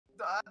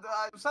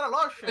I've said a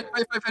lot of shit.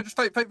 Fight, just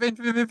fight, Vin.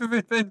 You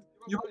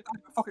won't die,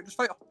 but fuck it, just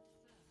fight her.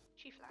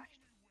 She flashed.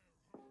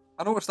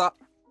 I noticed that.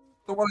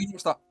 Don't worry, you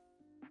noticed that.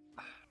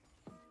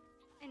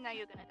 And now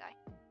you're gonna die.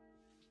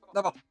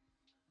 Never.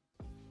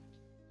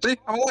 See,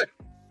 I'm alive.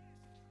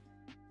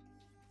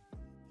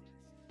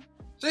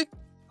 See?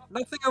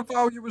 Nothing of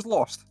value was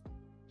lost.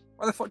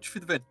 Why the fuck did you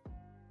feed the Vin?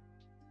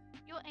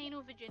 Your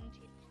anal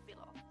virginity is to be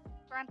lost.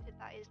 Granted,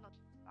 that is not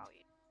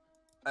value.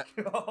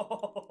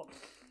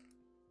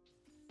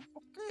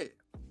 Okay.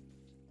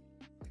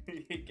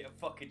 You get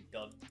fucking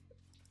done.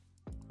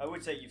 I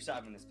would say you've sat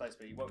him in this place,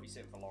 but he won't be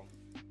sitting for long.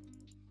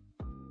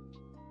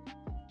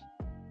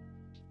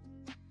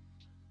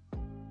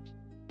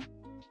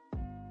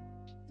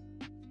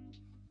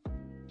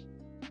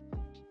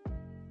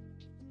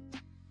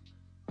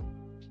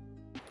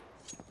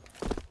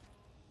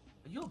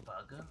 Are you a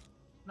burger?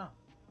 No.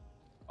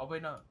 Oh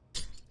wait, no.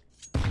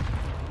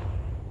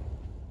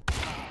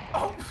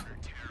 Oh!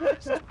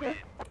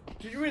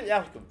 Did you really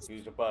ask him if he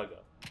was a burger?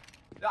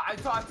 I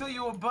thought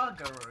you were a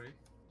burger, Rory.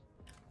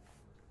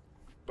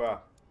 Bruh.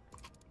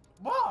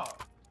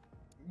 What?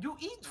 You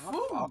eat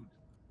food.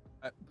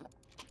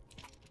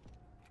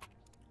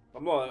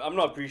 I'm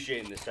not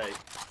appreciating this tape.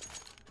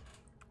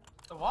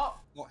 The what?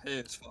 Not here,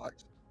 it's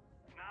facts.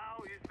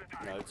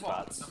 No, it's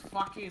What? fats. The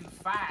fucking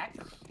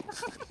facts.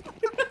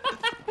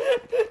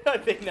 I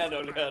think that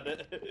only heard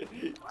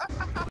it.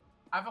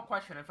 I have a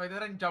question. If I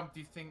didn't jump, do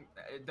you think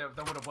that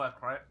would have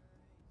worked, right?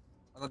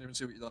 I don't even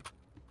see what you done.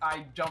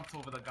 I jumped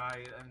over the guy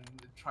and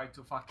tried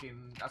to fucking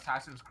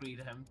Assassin's Creed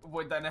him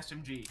with an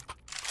SMG.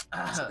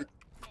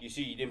 You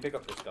see, you didn't pick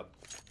up this gun.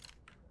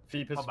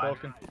 Phoebe has My bad.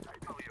 spoken.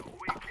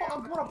 I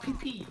put a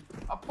PP.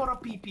 I put a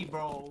PP,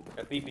 bro.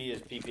 A PP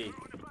is PP.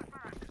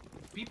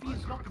 PP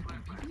is not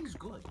PP. PP is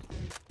good.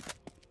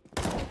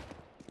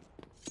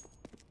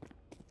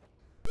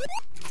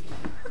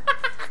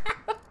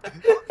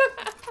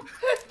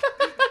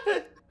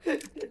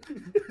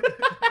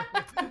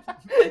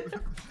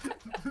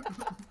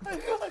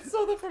 I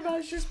saw that from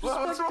Ash's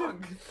perspective. What's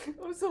wrong?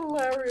 That was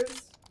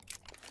hilarious.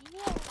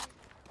 Yeah.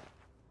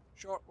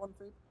 Short one,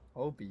 Phoebe.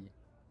 Obi.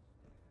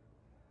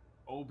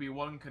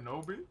 Obi-Wan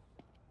Kenobi?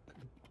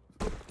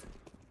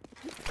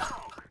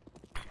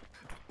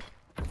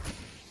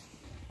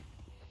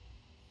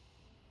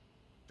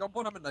 Jump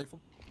on him and knife him.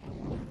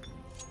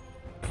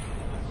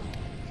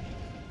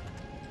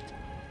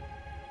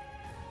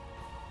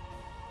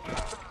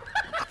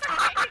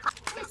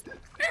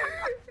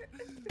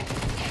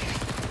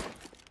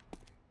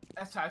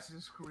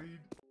 Assassin's Creed.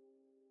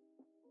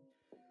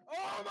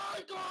 Oh my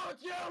god,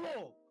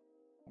 yellow!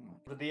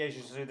 What did the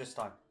Asians do this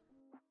time?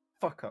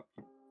 Fuck up,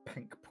 you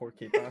pink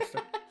porky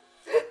bastard.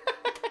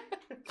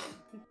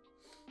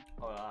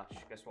 Oh, Ash,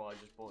 guess what I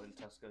just bought in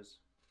Tesco's?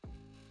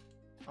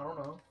 I don't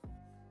know.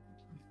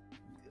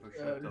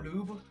 Prosciutto.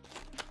 Lube?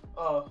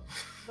 Oh.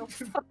 What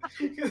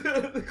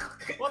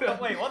the?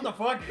 Wait, what the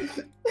fuck?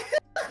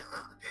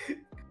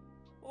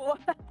 What?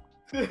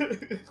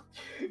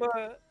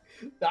 But,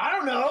 I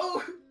don't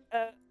know!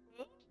 uh,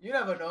 You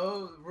never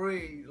know.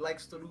 Rui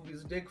likes to lube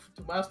his dick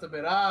to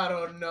masturbate. I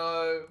don't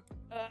know.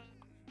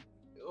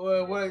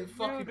 Well, what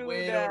fucking do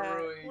weird, that.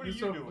 Rui. What You're are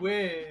so you doing?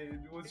 weird.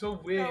 You're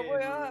so weird.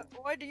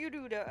 why do you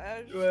do that,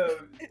 Ash? Well,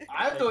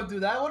 I don't do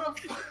that. What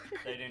the fuck?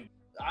 They didn't.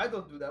 I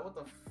don't do that. What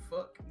the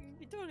fuck?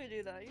 You totally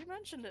do that. You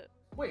mentioned it.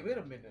 Wait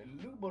a minute.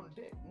 Lube on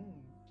dick.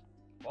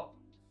 What?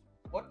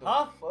 What the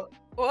Huh? fuck?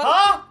 What?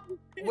 Huh?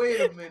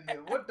 Wait a minute.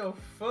 What the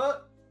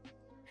fuck?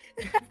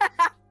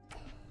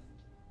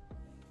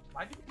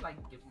 Why do you like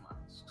gimp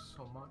masks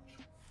so much?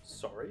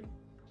 Sorry?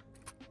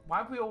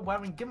 Why are we all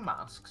wearing gimp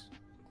masks?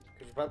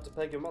 Because you're about to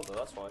peg your mother,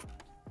 that's why.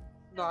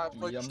 Nah, it's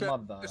like Your shit.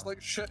 mother. It's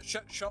like shit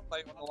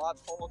night on the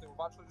lads' holiday.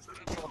 We've actually just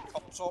taken on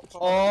cup socks.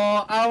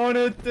 Oh, I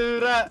wanna do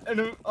that.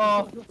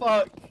 Oh,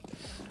 fuck.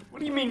 What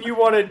do you mean you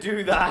want to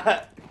do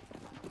that?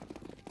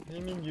 What do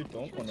you mean you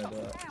don't wanna do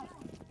it?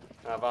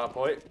 Have a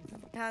point.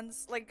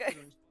 Hands, like,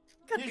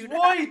 He's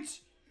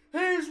white!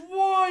 He's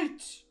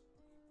white!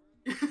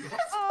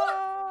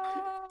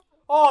 oh.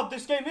 Oh,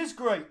 this game is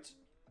great!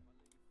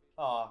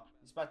 Ah,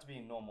 it's about to be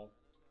normal.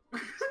 I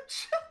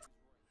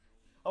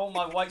want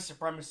my white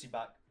supremacy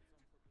back.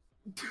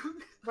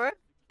 What?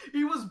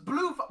 He was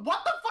blue. What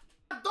the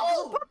fuck?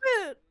 Dog!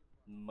 Puppet!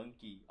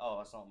 Monkey. Oh,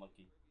 that's not a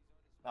monkey.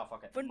 No,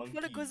 fuck it. Monkey.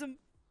 Ventriloquism.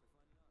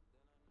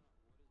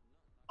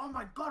 Oh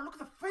my god, look at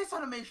the face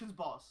animations,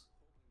 boss.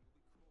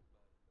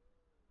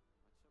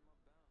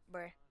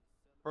 Where?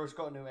 Bro's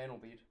got a new anal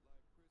bead.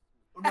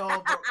 No,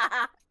 bro.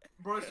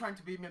 Bro's trying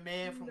to be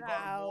Mimir from God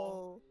of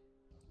War.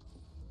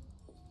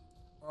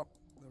 No. Oh,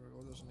 there we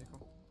go. There's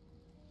Nico.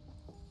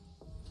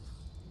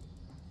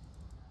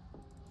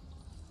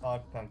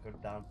 Hard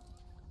punker down.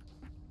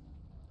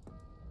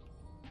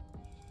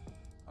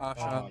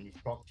 Ashan. Oh, he's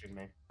boxing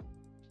me.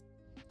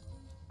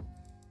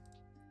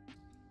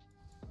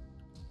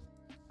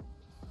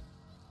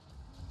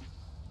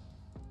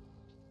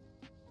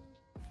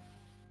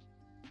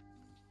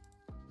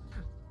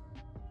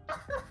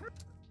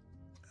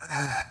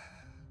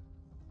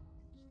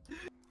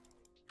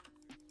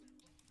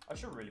 I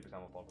should really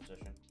become a politician.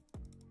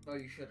 No,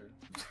 you shouldn't.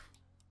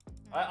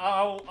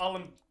 I'll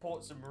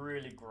import some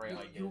really great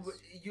ideas.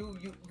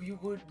 You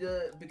would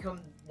become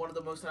one of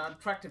the most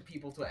unattractive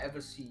people to ever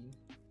see.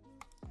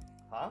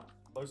 Huh?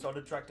 Most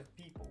unattractive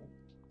people?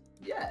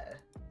 Yeah.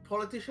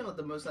 Politicians are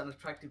the most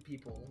unattractive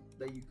people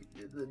that you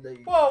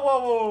could. Whoa, whoa,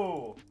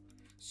 whoa!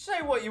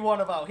 Say what you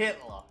want about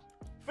Hitler.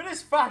 For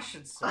this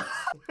fashion sense.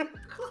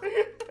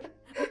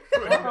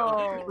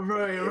 Right.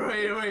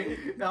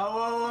 Now,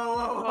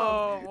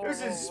 whoa. It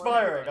was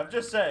inspiring, I'm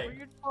just saying.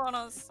 What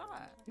are you trying to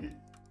say?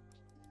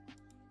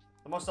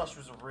 The mustache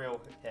was a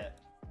real hit.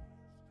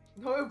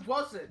 No, it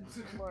wasn't.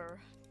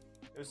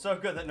 It was so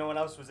good that no one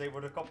else was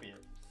able to copy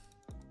it.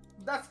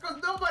 That's because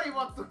nobody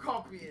wants to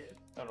copy it.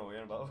 I don't know what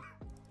you're on about.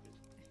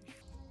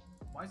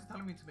 Why is it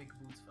telling me to make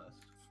boots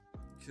first?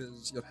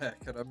 Because you're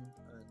hacking him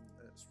and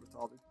it's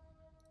retarded.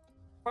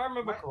 If I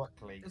remember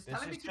correctly, It's this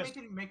telling me is to just...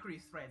 make Mercury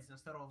threads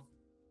instead of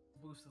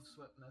boost of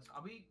swiftness.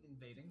 Are we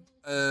invading?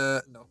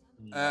 No.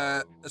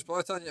 It's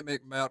probably telling you to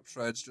make merc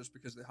threads just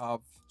because they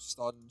have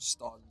stun,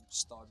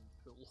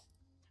 pull.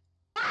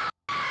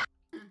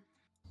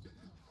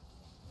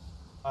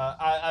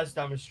 As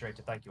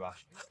demonstrated, thank you,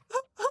 Ash.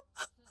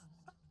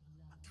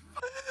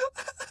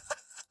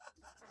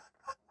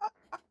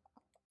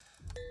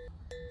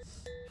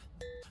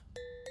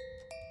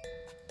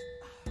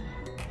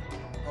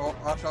 Oh,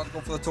 Ashan,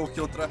 go for the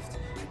Tokyo Drift.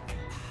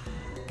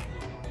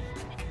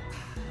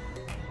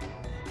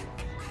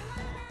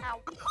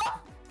 Ow.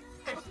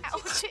 How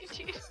did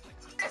you?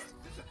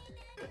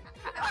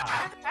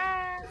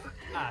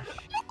 Ash.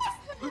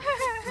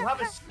 You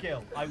have a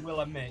skill, I will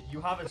admit. You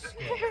have a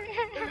skill.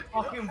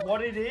 Fucking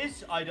what it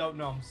is, I don't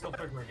know. I'm still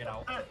figuring it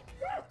out.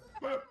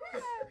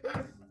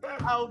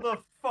 How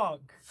the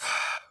fuck?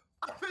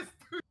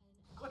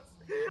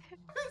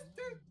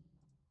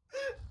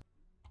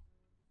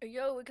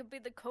 Yo, we could be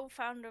the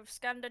co-founder of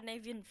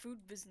Scandinavian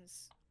food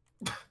business.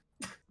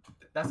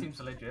 That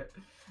seems legit.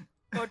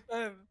 God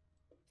damn.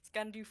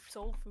 Scandi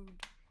soul food.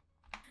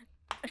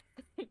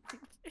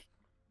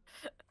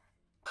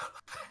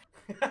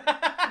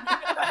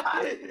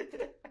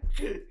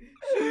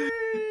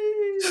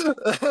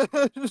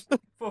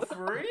 For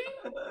free?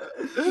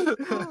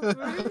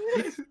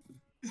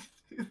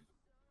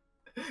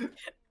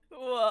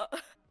 What?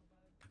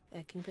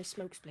 Can you play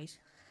smokes, please?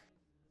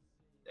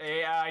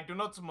 I do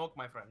not smoke,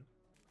 my friend.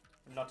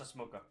 Not a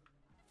smoker.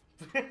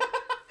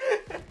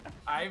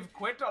 I've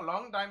quit a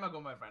long time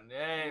ago, my friend.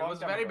 It Long was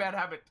a time very ago. bad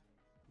habit.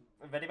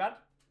 Very bad?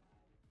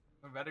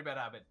 A very bad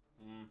habit.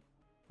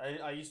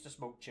 I used to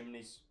smoke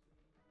chimneys.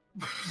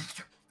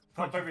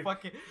 What very-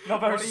 fucking,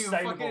 not very what are you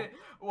sustainable. fucking,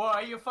 what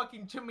are you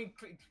fucking chimney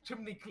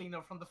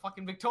cleaner from the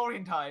fucking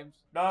Victorian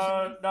times? No,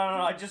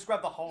 I just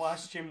grabbed the whole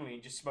ass chimney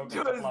and just smoked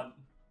it the blunt.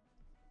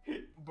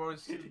 Bro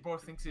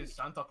thinks he's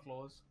Santa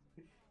Claus.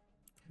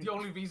 The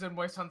only reason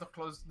why Santa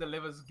Claus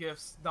delivers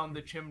gifts down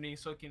the chimney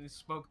so he can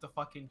smoke the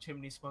fucking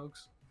chimney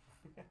smokes.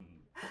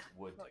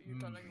 Wood. Thought you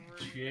were telling Rui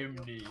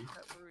chimney.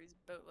 that Rui's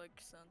built like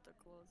Santa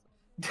Claus.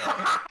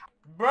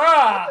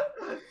 Bruh!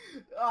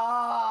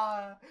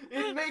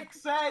 It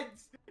makes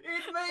sense!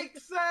 It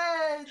makes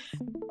sense!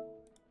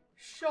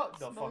 Shut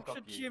the Smoke fuck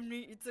the up, you.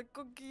 chimney, it's a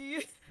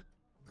cookie.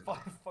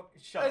 Fuck,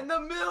 shut And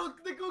up. the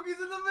milk! The cookies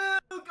in the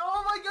milk!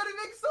 Oh my god, it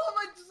makes so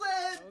much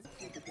sense!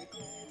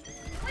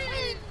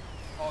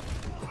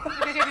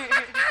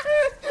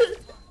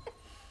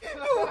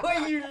 The way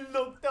you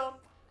looked up.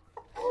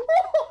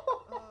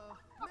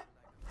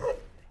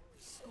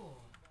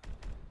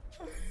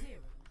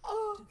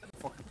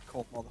 Fucking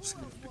cold mother's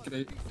gonna be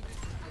great.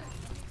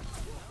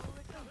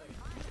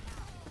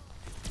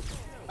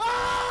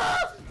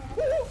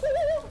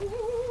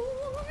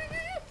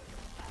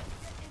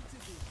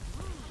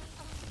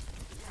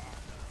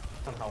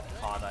 And how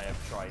hard I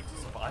have tried to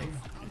survive.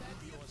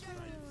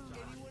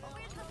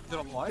 You're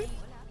alive?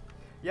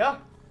 Yeah?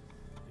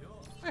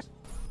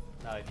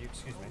 No, if you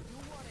excuse me.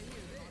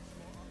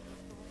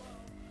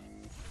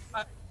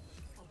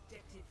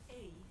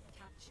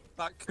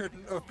 That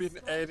couldn't have been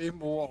any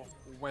more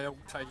well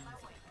timed.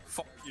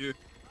 Fuck you.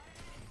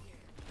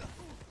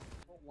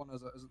 What one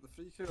is it? Is it the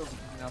free kill or is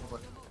it the other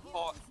one?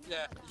 Oh,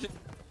 yeah.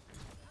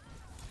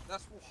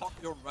 This will hurt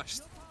your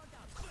wrist.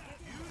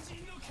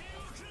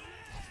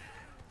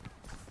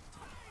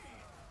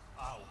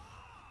 Ow.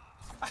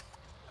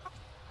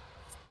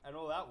 And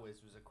all that was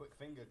a quick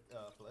finger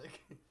flick.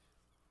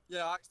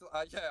 Yeah, actually,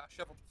 yeah, I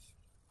shivered.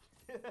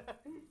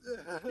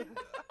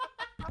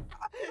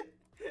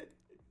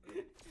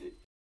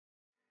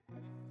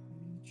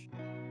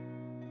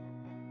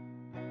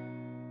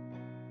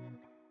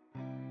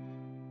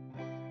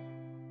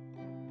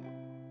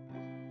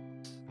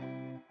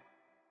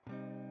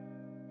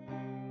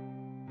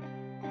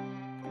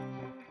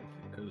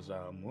 Cause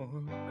I'm a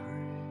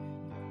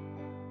creep.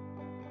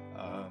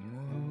 I'm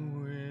a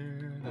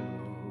weirdo.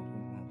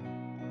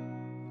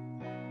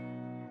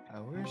 I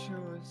wish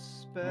it was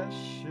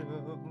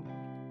special.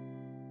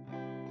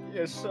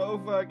 You're so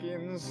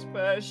fucking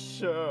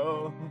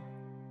special.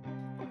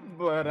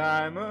 But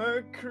I'm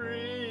a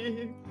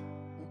creep.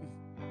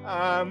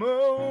 I'm a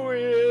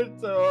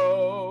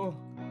weirdo.